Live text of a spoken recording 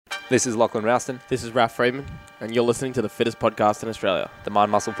This is Lachlan Rouston, This is Raf Freeman, and you're listening to the fittest podcast in Australia. the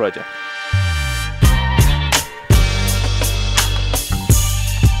Mind Muscle Project.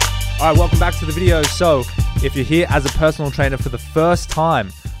 All right, welcome back to the video. So if you're here as a personal trainer for the first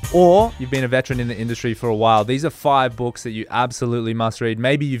time, or you've been a veteran in the industry for a while, these are 5 books that you absolutely must read.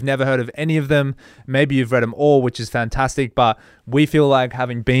 Maybe you've never heard of any of them. Maybe you've read them all, which is fantastic. But we feel like,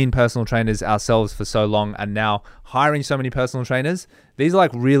 having been personal trainers ourselves for so long and now hiring so many personal trainers, these are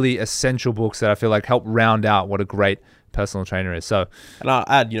like really essential books that I feel like help round out what a great personal trainer is. So, And I'll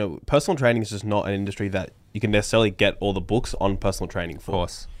add, personal training is just not an industry that you can necessarily get all the books on personal training for. of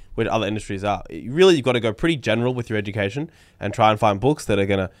course. Which other industries are. You've got to go pretty general with your education and try and find books that are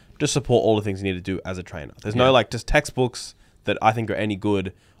going to just support all the things you need to do as a trainer. There's no just textbooks that I think are any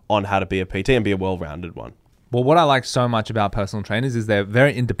good on how to be a PT and be a well-rounded one. Well, what I like so much about personal trainers is they're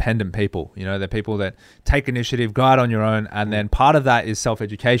very independent people. They're people that take initiative, go out on your own, and then part of that is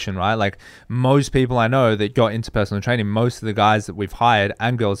self-education, right? Like most people I know that got into personal training, most of the guys that we've hired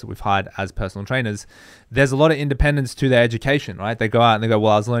and girls that we've hired as personal trainers, there's a lot of independence to their education, right? They go out and they go,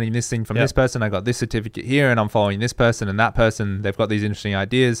 well, I was learning this thing from this person, I got this certificate here, and I'm following this person and that person. They've got these interesting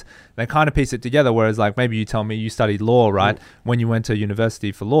ideas. They kind of piece it together, whereas like maybe you tell me you studied law, right? When you went to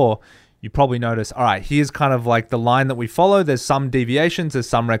university for law, you probably notice, all right, here's kind of like the line that we follow. There's some deviations, there's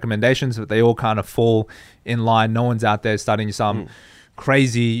some recommendations, but they all kind of fall in line. No one's out there studying some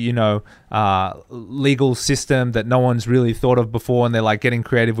crazy, legal system that no one's really thought of before, and they're like getting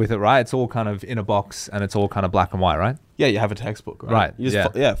creative with it, right? It's all kind of in a box and it's all kind of black and white, right? Yeah, you have a textbook, right? Right, You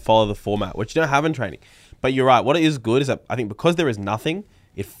just follow the format, which you don't have in training. But you're right. What is good is that I think because there is nothing,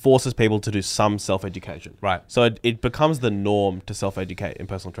 it forces people to do some self-education. Right. So it becomes the norm to self-educate in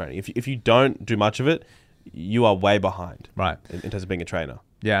personal training. If you don't do much of it, you are way behind. Right. In terms of being a trainer.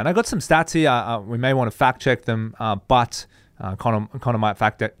 Yeah, and I got some stats here. We may want to fact check them, but Connor might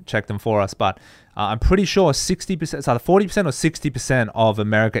fact check them for us. But I'm pretty sure 60%, it's either 40% or 60% of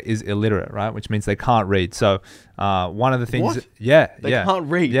America is illiterate, right? Which means they can't read. So one of the things, What? They can't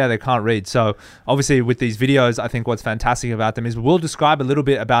read. Yeah, they can't read. So obviously with these videos, I think what's fantastic about them is we'll describe a little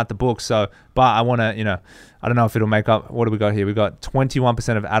bit about the book. So, but I want to, I don't know if it'll make up. What do we got here? We got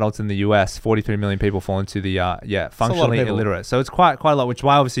 21% of adults in the US, 43 million people fall into the functionally illiterate. So it's quite a lot, which is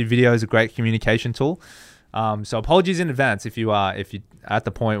why obviously video is a great communication tool. So apologies in advance if you're at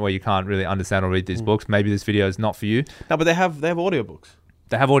the point where you can't really understand or read these books. Maybe this video is not for you. No, but they have audiobooks.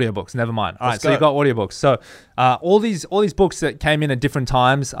 They have audiobooks. Never mind. All right, so you've got audiobooks. So all these books that came in at different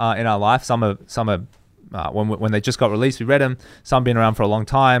times in our life. Some are when they just got released, we read them. Some been around for a long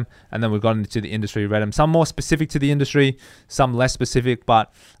time, and then we've gotten into the industry, read them. Some more specific to the industry, some less specific.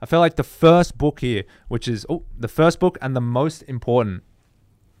 But I feel like the first book here, which is the first book and the most important,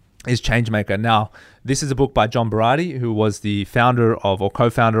 is Changemaker. Now, this is a book by John Berardi, who was the founder of or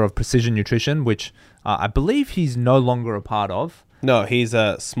co-founder of Precision Nutrition, which I believe he's no longer a part of. No, he's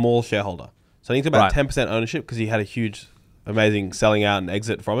a small shareholder. So I think it's about 10% ownership because he had a huge, amazing selling out and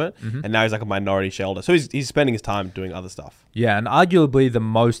exit from it. And now he's like a minority shareholder. So he's spending his time doing other stuff. Yeah, and arguably the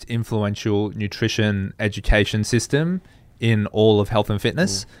most influential nutrition education system in all of health and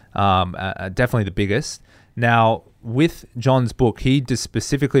fitness. Definitely the biggest. Now, with John's book, he just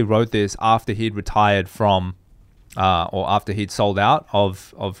specifically wrote this after he'd retired from, or after he'd sold out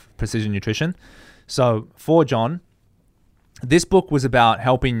of Precision Nutrition. So for John, this book was about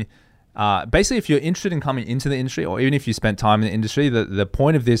helping, basically if you're interested in coming into the industry, or even if you spent time in the industry, the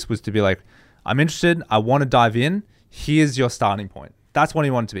point of this was to be like, I'm interested, I want to dive in, here's your starting point. That's what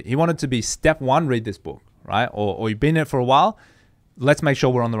he wanted to be. He wanted to be step 1, read this book, right? Or you've been in it for a while, let's make sure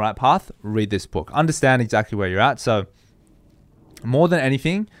we're on the right path. Read this book. Understand exactly where you're at. So more than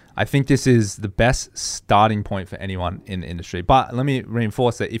anything, I think this is the best starting point for anyone in the industry. But let me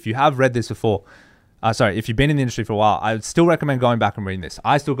reinforce that if you have read this before, if you've been in the industry for a while, I would still recommend going back and reading this.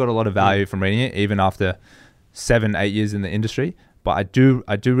 I still got a lot of value from reading it, even after 7-8 years in the industry. But I do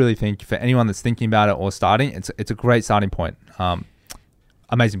really think for anyone that's thinking about it or starting, it's a great starting point.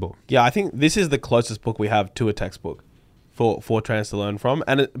 Amazing book. Yeah, I think this is the closest book we have to a textbook for trainers to learn from.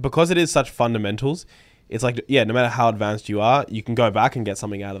 And because it is such fundamentals, it's like, no matter how advanced you are, you can go back and get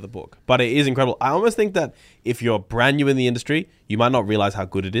something out of the book. But it is incredible. I almost think that if you're brand new in the industry, you might not realize how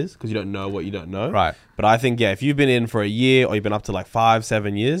good it is because you don't know what you don't know. Right. But I think, if you've been in for a year or you've been up to like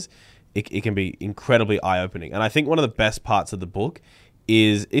 5-7 years, it can be incredibly eye-opening. And I think one of the best parts of the book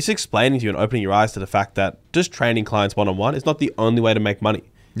is it's explaining to you and opening your eyes to the fact that just training clients one-on-one is not the only way to make money.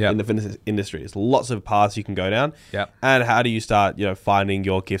 In the fitness industry. There's lots of paths you can go down. Yep. And how do you start, finding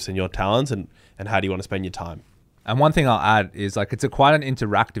your gifts and your talents and how do you want to spend your time? And one thing I'll add is like it's quite an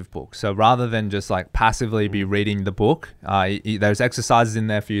interactive book. So rather than just like passively be reading the book, there's exercises in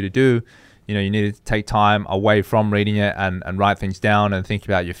there for you to do. You know, you need to take time away from reading it and write things down and think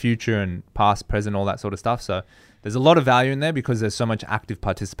about your future and past, present, all that sort of stuff. So there's a lot of value in there because there's so much active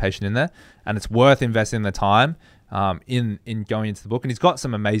participation in there, and it's worth investing the time in going into the book. And he's got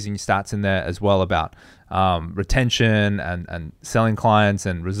some amazing stats in there as well about retention and selling clients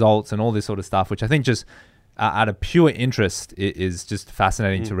and results and all this sort of stuff, which I think just out of pure interest is just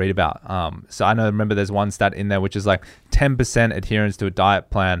fascinating to read about. So I remember there's one stat in there which is like 10% adherence to a diet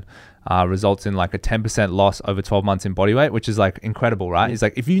plan results in like a 10% loss over 12 months in body weight, which is like incredible, right? He's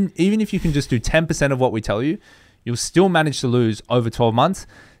like, even if you can just do 10% of what we tell you, you'll still manage to lose over 12 months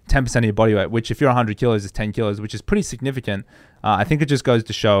 10% of your body weight, which if you're 100 kilos is 10 kilos, which is pretty significant. I think it just goes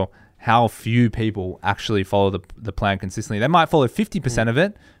to show how few people actually follow the plan consistently. They might follow 50% of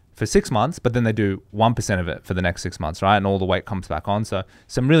it for 6 months, but then they do 1% of it for the next 6 months, right? And all the weight comes back on. So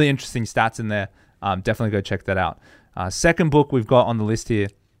some really interesting stats in there. Definitely go check that out. Second book we've got on the list here.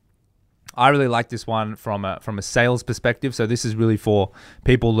 I really like this one from a sales perspective. So this is really for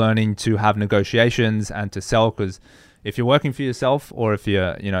people learning to have negotiations and to sell, because if you're working for yourself or if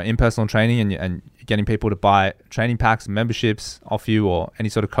you're in personal training and getting people to buy training packs, memberships off you, or any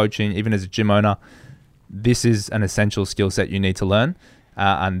sort of coaching, even as a gym owner, this is an essential skill set you need to learn.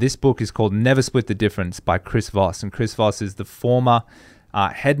 And this book is called Never Split the Difference by Chris Voss. And Chris Voss is the former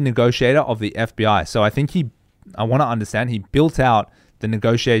head negotiator of the FBI. So I think I want to understand, he built out the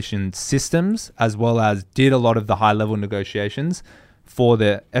negotiation systems as well as did a lot of the high level negotiations for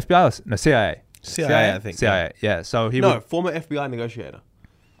the FBI, no, CIA. CIA, I think. CIA, yeah. So former FBI negotiator.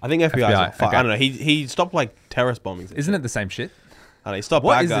 I think FBI. Okay. I don't know. He stopped like terrorist bombings. Isn't it the same shit? I don't know, he stopped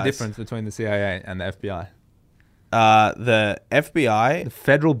What bad is guys. the difference between the CIA and the FBI? The FBI, The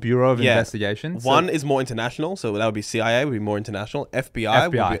Federal Bureau of Investigation. One is more international, so that would be CIA would be more international.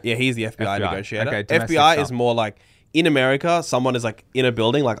 FBI. Would be, he's the FBI negotiator. Okay, domestic FBI stuff. is more like in America, someone is like in a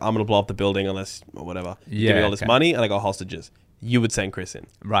building, like I'm gonna blow up the building unless or whatever. Give me all this money and I got hostages. You would send Chris in.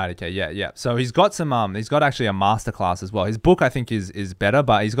 Right. Okay. Yeah. So he's got some. He's got actually a masterclass as well. His book I think is better,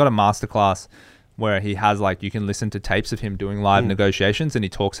 but he's got a masterclass where he has like you can listen to tapes of him doing live negotiations, and he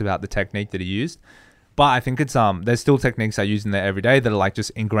talks about the technique that he used. But I think it's there's still techniques I use in there every day that are like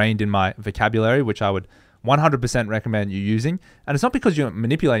just ingrained in my vocabulary, which I would 100% recommend you using. And it's not because you're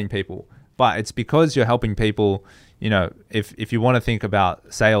manipulating people, but it's because you're helping people. If you want to think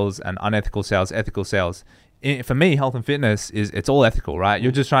about sales and unethical sales, ethical sales. For me, health and fitness it's all ethical, right?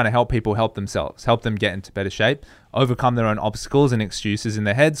 You're just trying to help people help themselves, help them get into better shape, overcome their own obstacles and excuses in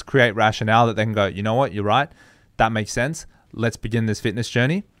their heads, create rationale that they can go, you know what, you're right, that makes sense. Let's begin this fitness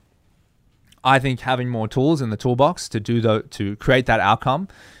journey. I think having more tools in the toolbox to create that outcome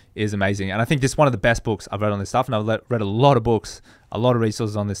is amazing. And I think this is one of the best books I've read on this stuff. And I've read a lot of books, a lot of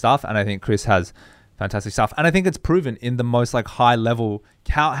resources on this stuff. And I think Chris has fantastic stuff. And I think it's proven in the most like high level,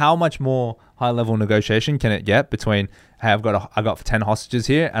 how much more high level negotiation can it get between, hey, I've got 10 hostages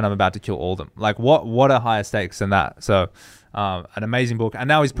here and I'm about to kill all of them. Like what are higher stakes than that? So an amazing book. And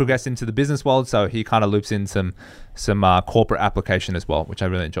now he's progressed into the business world. So he kind of loops in some corporate application as well, which I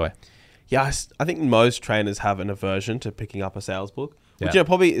really enjoy. Yeah, I think most trainers have an aversion to picking up a sales book, which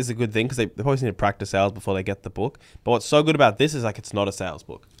probably is a good thing because they probably need to practice sales before they get the book. But what's so good about this is like it's not a sales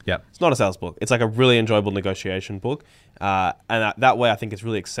book. Yeah, it's not a sales book. It's like a really enjoyable negotiation book, and that way I think it's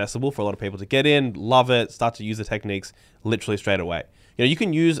really accessible for a lot of people to get in, love it, start to use the techniques literally straight away. You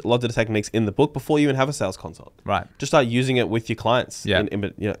can use a lot of the techniques in the book before you even have a sales consult. Right. Just start using it with your clients. Yeah.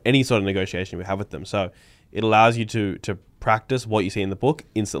 In any sort of negotiation you have with them. So it allows you to practice what you see in the book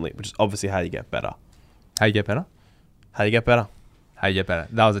instantly, which is obviously how you get better. How you get better? How you get better. How you get better.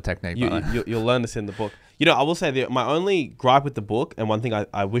 That was a technique. You'll learn this in the book. I will say my only gripe with the book, and one thing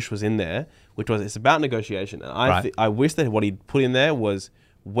I wish was in there, which was it's about negotiation. And I wish that what he'd put in there was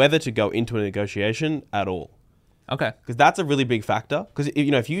whether to go into a negotiation at all. Okay. Because that's a really big factor. Because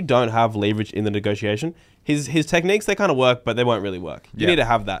if you don't have leverage in the negotiation, his techniques, they kind of work, but they won't really work. You need to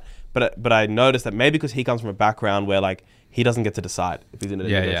have that. But I noticed that maybe because he comes from a background where like he doesn't get to decide if he's in a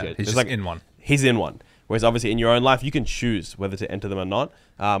negotiation. Yeah. He's just like in one. He's in one. Whereas obviously in your own life, you can choose whether to enter them or not.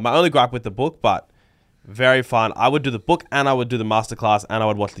 My only gripe with the book, but very fun. I would do the book and I would do the masterclass and I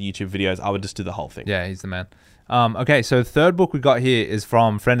would watch the YouTube videos. I would just do the whole thing. Yeah, he's the man. Okay, so third book we got here is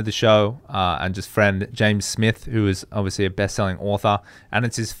from friend of the show and just friend James Smith, who is obviously a best-selling author. And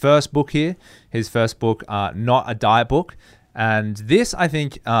it's his first book here. His first book, Not a Diet Book. And this, I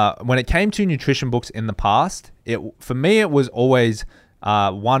think, when it came to nutrition books in the past, for me, it was always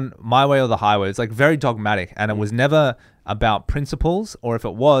one my way or the highway. It's like very dogmatic, and it was never about principles, or if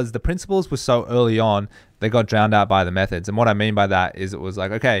it was, the principles were so early on, they got drowned out by the methods. And what I mean by that is it was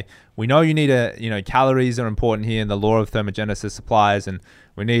like, okay, we know you need calories are important here, and the law of thermogenesis applies, and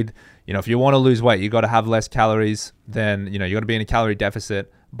we need, if you want to lose weight, you got to have less calories, then, you got to be in a calorie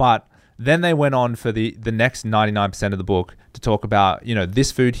deficit. But then they went on for the next 99% of the book to talk about,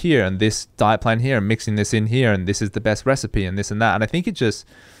 this food here and this diet plan here and mixing this in here, and this is the best recipe and this and that. And I think it just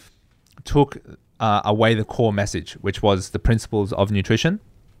took away the core message, which was the principles of nutrition.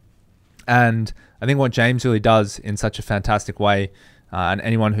 And I think what James really does in such a fantastic way, and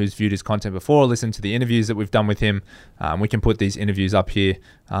anyone who's viewed his content before, listen to the interviews that we've done with him. We can put these interviews up here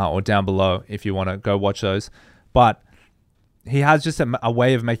or down below if you want to go watch those. But he has just a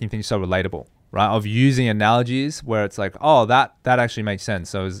way of making things so relatable, right? Of using analogies where it's like, oh, that actually makes sense.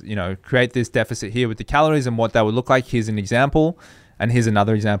 So, create this deficit here with the calories and what that would look like. Here's an example, and here's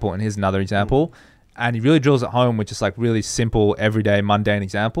another example, and here's another example. And he really drills it home with just like really simple, everyday, mundane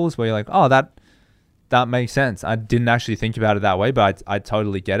examples where you're like, oh, that makes sense. I didn't actually think about it that way, but I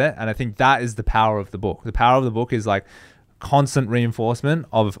totally get it. And I think that is the power of the book. The power of the book is like constant reinforcement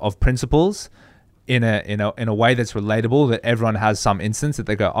of principles in a way that's relatable, that everyone has some instance that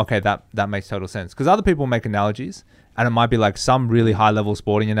they go, okay, that makes total sense. Because other people make analogies, and it might be like some really high level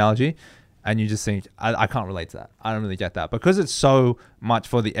sporting analogy, and you just think, I can't relate to that. I don't really get that. Because it's so much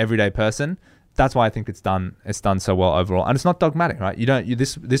for the everyday person, that's why I think it's done so well overall. And it's not dogmatic, right?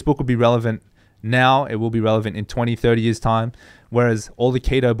 This book will be relevant now, it will be relevant in 20, 30 years time. Whereas all the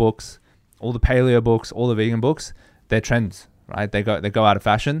keto books, all the paleo books, all the vegan books, they're trends, right? They go out of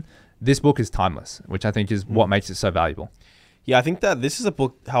fashion. This book is timeless, which I think is what makes it so valuable. Yeah, I think that this is a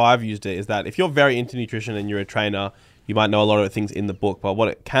book, how I've used it, is that if you're very into nutrition and you're a trainer, you might know a lot of the things in the book, but what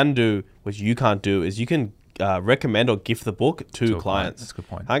it can do, which you can't do, is you can recommend or gift the book to clients. That's a good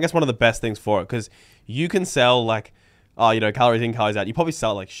point. I guess one of the best things for it, because you can sell like, calories in, calories out. You probably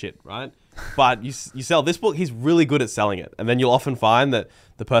sell like shit, right? But you sell this book, he's really good at selling it. And then you'll often find that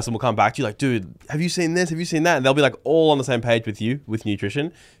the person will come back to you like, dude, have you seen this? Have you seen that? And they'll be like all on the same page with you with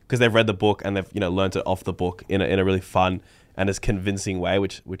nutrition, because they've read the book and they've learned it off the book in a really fun and as convincing way,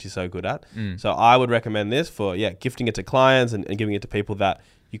 which he's so good at. So I would recommend this for gifting it to clients and giving it to people that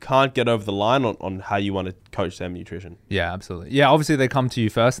you can't get over the line on how you want to coach them nutrition. Yeah, absolutely. Yeah, obviously they come to you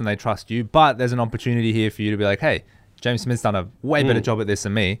first and they trust you, but there's an opportunity here for you to be like, hey, James Smith's done a way better job at this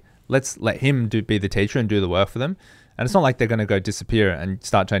than me. Let's let him be the teacher and do the work for them. And it's not like they're going to go disappear and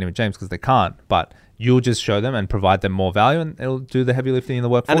start training with James, because they can't. But you'll just show them and provide them more value, and it'll do the heavy lifting in the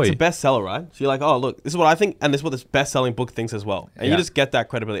work for you. And it's a bestseller, right? So you're like, oh, look, this is what I think, and this is what this best-selling book thinks as well. And you just get that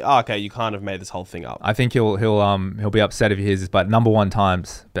credibility. Oh, okay, you kind of made this whole thing up. I think he'll be upset if he hears this, but #1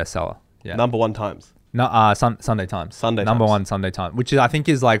 Times bestseller. Yeah. #1 Times. No, Sunday Times. Sunday Number Times. one Sunday Times, which I think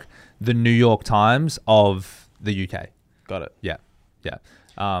is like the New York Times of the UK. Got it. Yeah.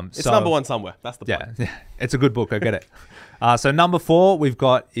 It's #1 somewhere. That's the point. Yeah, it's a good book. I get it. So number 4 we've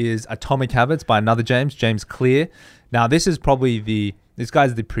got is Atomic Habits by another James Clear. Now this is probably this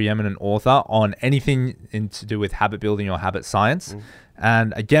guy's the preeminent author on anything to do with habit building or habit science.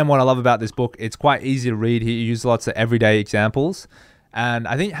 And again, what I love about this book, it's quite easy to read. He uses lots of everyday examples. And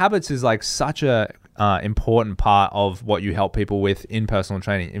I think habits is like such a important part of what you help people with in personal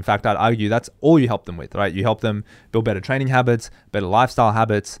training. In fact, I'd argue that's all you help them with, right? You help them build better training habits, better lifestyle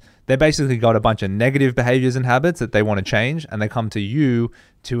habits. They basically got a bunch of negative behaviors and habits that they want to change, and they come to you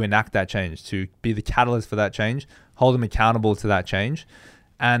to enact that change, to be the catalyst for that change, hold them accountable to that change.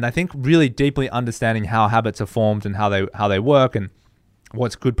 And I think really deeply understanding how habits are formed and how they work and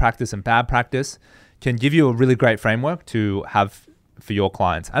what's good practice and bad practice can give you a really great framework to have for your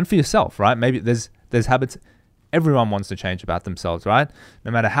clients and for yourself, right? Maybe there's habits everyone wants to change about themselves, right?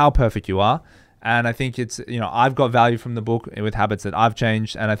 No matter how perfect you are. And I think it's, I've got value from the book with habits that I've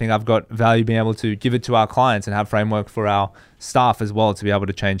changed. And I think I've got value being able to give it to our clients and have framework for our staff as well to be able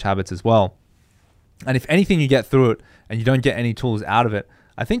to change habits as well. And if anything you get through it and you don't get any tools out of it,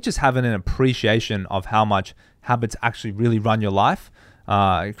 I think just having an appreciation of how much habits actually really run your life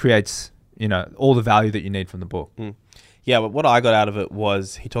creates, all the value that you need from the book. Yeah, but what I got out of it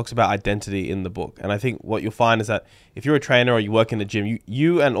was he talks about identity in the book. And I think what you'll find is that if you're a trainer or you work in the gym,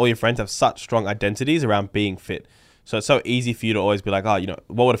 you and all your friends have such strong identities around being fit. So it's so easy for you to always be like,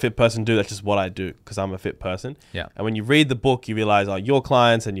 what would a fit person do? That's just what I do because I'm a fit person. Yeah. And when you read the book, you realize, your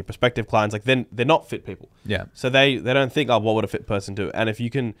clients and your prospective clients, like then they're not fit people. Yeah. So they don't think, what would a fit person do? And if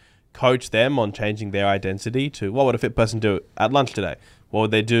you can coach them on changing their identity to what would a fit person do at lunch today? What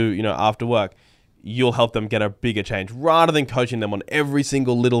would they do, after work? you'll help them get a bigger change rather than coaching them on every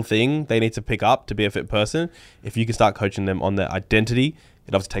single little thing they need to pick up to be a fit person. If you can start coaching them on their identity,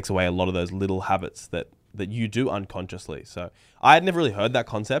 it obviously takes away a lot of those little habits that you do unconsciously. So I had never really heard that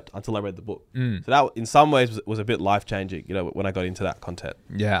concept until I read the book. So that in some ways was a bit life-changing, when I got into that content.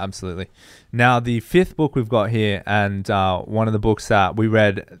 Yeah, absolutely. Now, the fifth book we've got here, and one of the books that we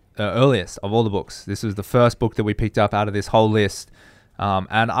read earliest of all the books. This was the first book that we picked up out of this whole list.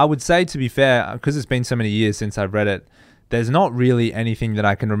 And I would say, to be fair, because it's been so many years since I've read it, there's not really anything that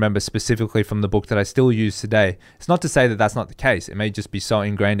I can remember specifically from the book that I still use today. It's not to say that that's not the case. It may just be so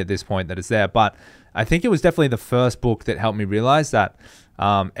ingrained at this point that it's there. But I think it was definitely the first book that helped me realize that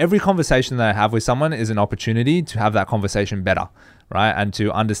every conversation that I have with someone is an opportunity to have that conversation better, right? And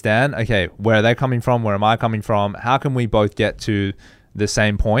to understand, okay, where are they coming from? Where am I coming from? How can we both get to the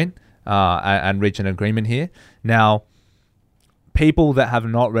same point and reach an agreement here? Now, people that have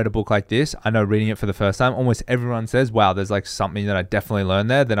not read a book like this, I know reading it for the first time, almost everyone says, wow, there's like something that I definitely learned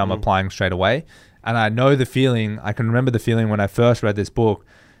there that I'm applying straight away. And I know the feeling, I can remember the feeling when I first read this book.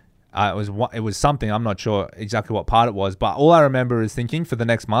 It was something, I'm not sure exactly what part it was, but all I remember is thinking for the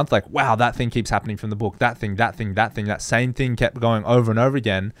next month, like, wow, that thing keeps happening from the book. That same thing kept going over and over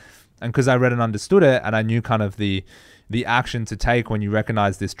again. And because I read and understood it, and I knew kind of the action to take when you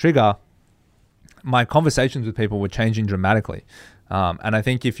recognize this trigger, my conversations with people were changing dramatically. And I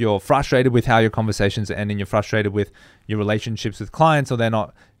think if you're frustrated with how your conversations are ending, you're frustrated with your relationships with clients, or they're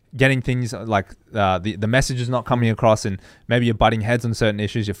not getting things like the message is not coming across, and maybe you're butting heads on certain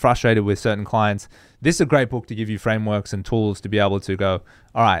issues, you're frustrated with certain clients, this is a great book to give you frameworks and tools to be able to go,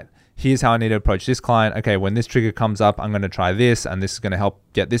 all right, here's how I need to approach this client. Okay, when this trigger comes up, I'm going to try this, and this is going to help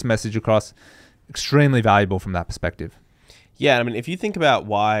get this message across. Extremely valuable from that perspective. Yeah, I mean, if you think about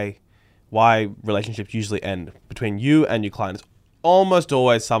why relationships usually end between you and your client, it's almost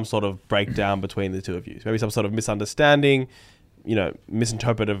always some sort of breakdown between the two of you. So maybe some sort of misunderstanding,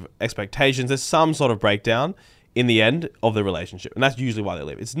 misinterpretive expectations. There's some sort of breakdown in the end of the relationship. And that's usually why they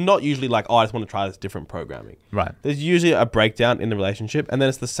leave. It's not usually like, oh, I just want to try this different programming. Right. There's usually a breakdown in the relationship. And then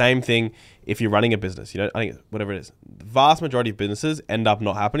it's the same thing if you're running a business. I think whatever it is. The vast majority of businesses end up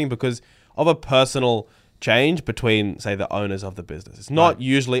not happening because of a personal change between, say, the owners of the business. It's not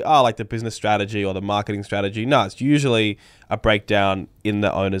usually, like the business strategy or the marketing strategy. No, it's usually a breakdown in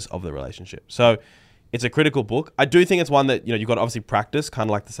the owners of the relationship. So it's a critical book. I do think it's one that, you've got to obviously practice, kind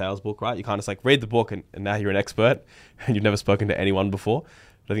of like the sales book, right? You kind of like read the book and now you're an expert and you've never spoken to anyone before.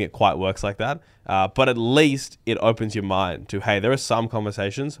 I don't think it quite works like that. But at least it opens your mind to, hey, there are some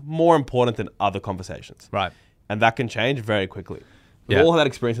conversations more important than other conversations. Right. And that can change very quickly. We Yeah. all have that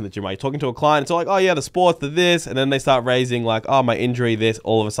experience in the gym, right? You're talking to a client, it's all like, oh yeah, the sports, the this, and then they start raising like, oh, my injury, this,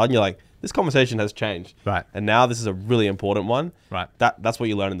 all of a sudden you're like, this conversation has changed. Right. And now this is a really important one. Right. That's what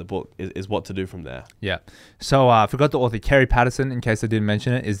you learn in the book is what to do from there. Yeah. So I forgot the author, Kerry Patterson, in case I didn't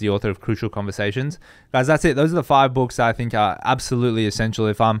mention it, is the author of Crucial Conversations. Guys, that's it. Those are the 5 books that I think are absolutely essential.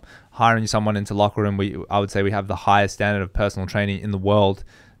 If I'm hiring someone into Locker Room, I would say we have the highest standard of personal training in the world.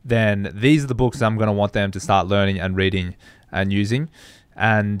 Then these are the books that I'm going to want them to start learning and reading and using.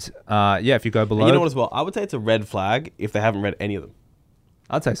 And if you go below, And you know what as well? I would say it's a red flag if they haven't read any of them.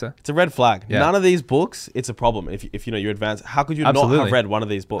 I'd say so. It's a red flag. Yeah. None of these books, it's a problem. If you're advanced, how could you Absolutely. not have read one of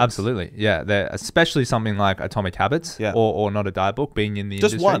these books? Absolutely. Yeah. They're especially something like Atomic Habits or Not a Diet Book, being in the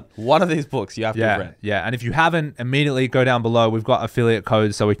Just industry. one of these books you have to have read. Yeah. And if you haven't, immediately go down below. We've got affiliate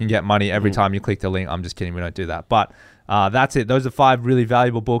codes so we can get money every time you click the link. I'm just kidding. We don't do that. But that's it. Those are 5 really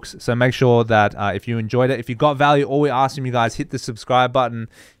valuable books. So make sure that if you enjoyed it, if you got value, all we're asking you guys, hit the subscribe button,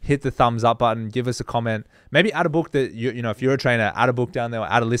 hit the thumbs up button, give us a comment. Maybe add a book that, if you're a trainer, add a book down there or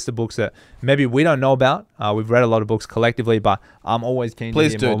add a list of books that maybe we don't know about. We've read a lot of books collectively, but I'm always keen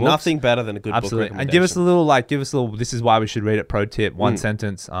Please to hear do. more books. Nothing better than a good book recommendation. And give us a little, this is why we should read it pro tip, one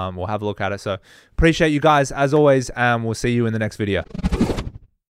sentence. We'll have a look at it. So appreciate you guys as always, and we'll see you in the next video.